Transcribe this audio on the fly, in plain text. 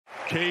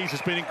Keys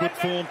has been in good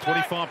form,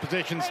 25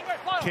 possessions,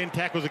 10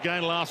 tackles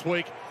again last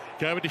week.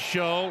 Go over to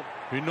Scholl,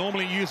 who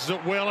normally uses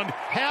it well. And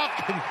how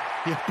can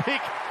you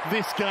pick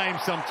this game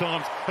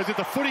sometimes? As if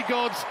the footy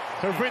gods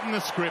have written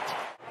the script.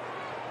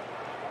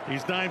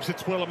 His name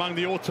sits well among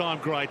the all-time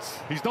greats.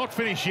 He's not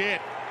finished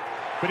yet,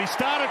 but he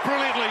started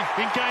brilliantly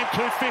in game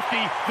 250,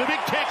 the big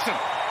Texan.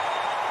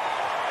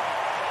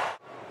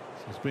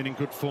 He's been in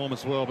good form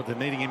as well, but they're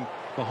needing him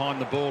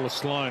behind the ball as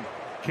Sloan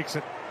kicks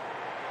it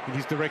in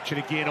his direction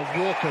again.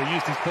 And Walker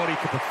used his body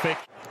to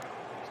perfect.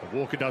 So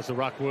Walker does the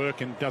ruck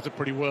work and does it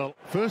pretty well.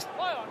 First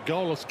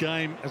goalless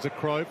game as a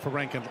Crow for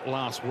Rankin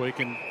last week,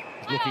 and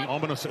he's looking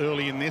ominous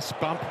early in this.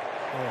 Bump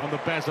on the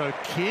Bazzo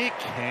kick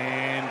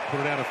and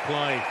put it out of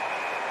play.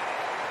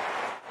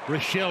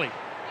 Richelli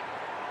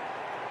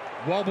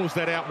wobbles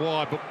that out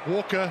wide, but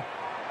Walker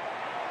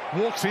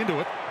walks into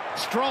it,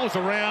 strolls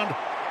around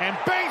and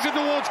bangs it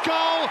towards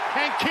goal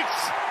and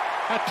kicks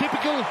a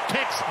typical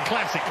Tex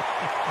classic.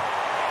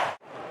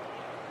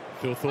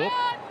 Phil Thorpe.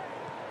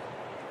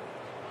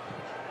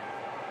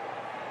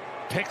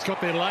 Tex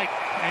got there late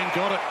and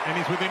got it, and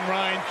he's within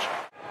range.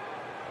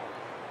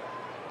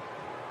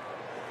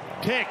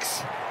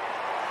 Tex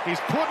is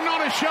putting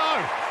on a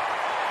show.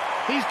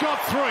 He's got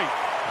 3.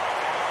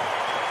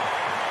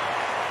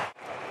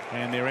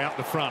 And they're out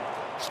the front,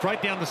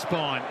 straight down the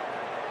spine.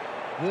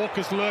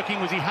 Walker's lurking.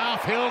 Was he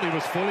half held? He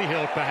was fully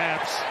held,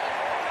 perhaps.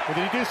 Or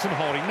did he do some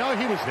holding? No,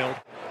 he was held.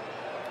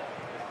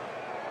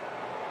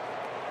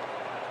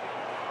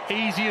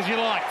 Easy as you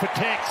like for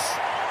Tex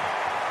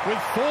with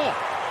 4.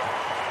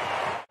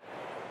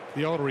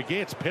 The older he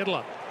gets,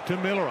 Pedler to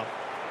Miller.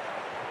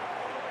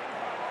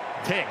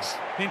 Tex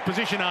in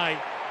position A.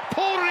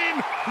 Pulled it in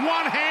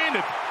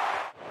one-handed.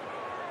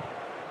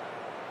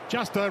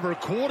 Just over a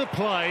quarter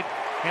played,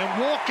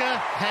 and Walker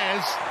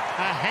has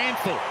a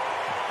handful.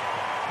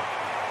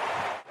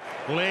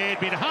 Laird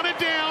been hunted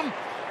down.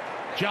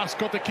 Just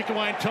got the kick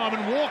away in time,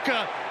 and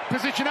Walker,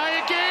 position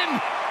A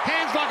again.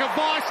 Hands like a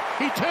vice.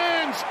 He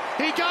turns.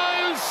 He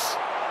goes.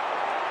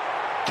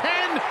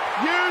 Can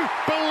you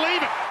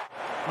believe it?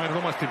 Made it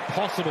almost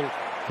impossible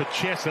for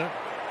Chesser.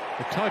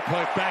 The toe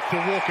poke back to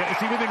Walker. Is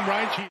he within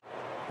range?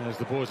 As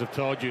the boys have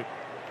told you,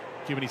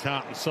 given his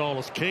heart and soul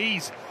as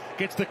Keys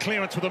gets the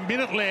clearance with a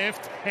minute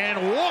left, and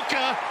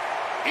Walker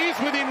is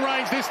within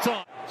range this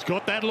time. He's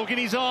got that look in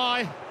his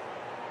eye.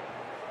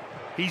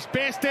 His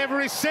best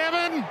ever is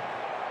 7.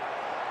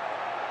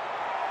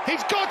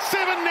 He's got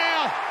 7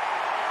 now,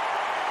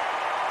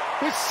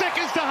 with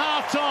seconds to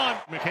half-time.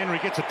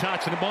 McHenry gets a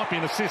touch, and it might be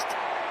an assist.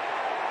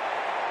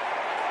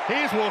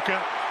 Here's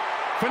Walker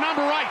for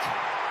number 8.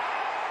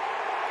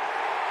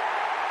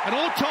 An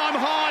all-time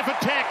high for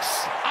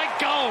Tex. 8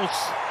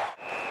 goals.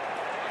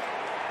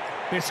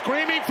 They're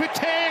screaming for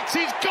Tex.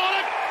 He's got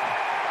it.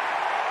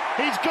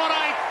 He's got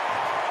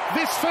 8.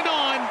 This for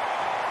 9.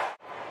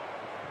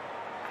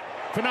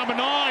 For number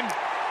 9.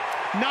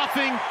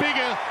 Nothing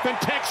bigger than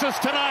Texas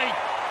today.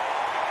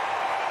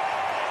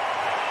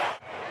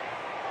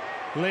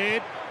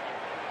 Laird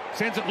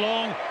sends it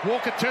long.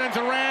 Walker turns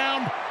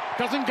around.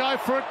 Doesn't go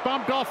for it.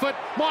 Bumped off it.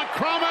 Mike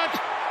Crummett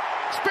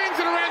spins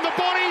it around the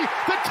body.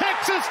 The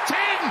Texas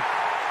 10.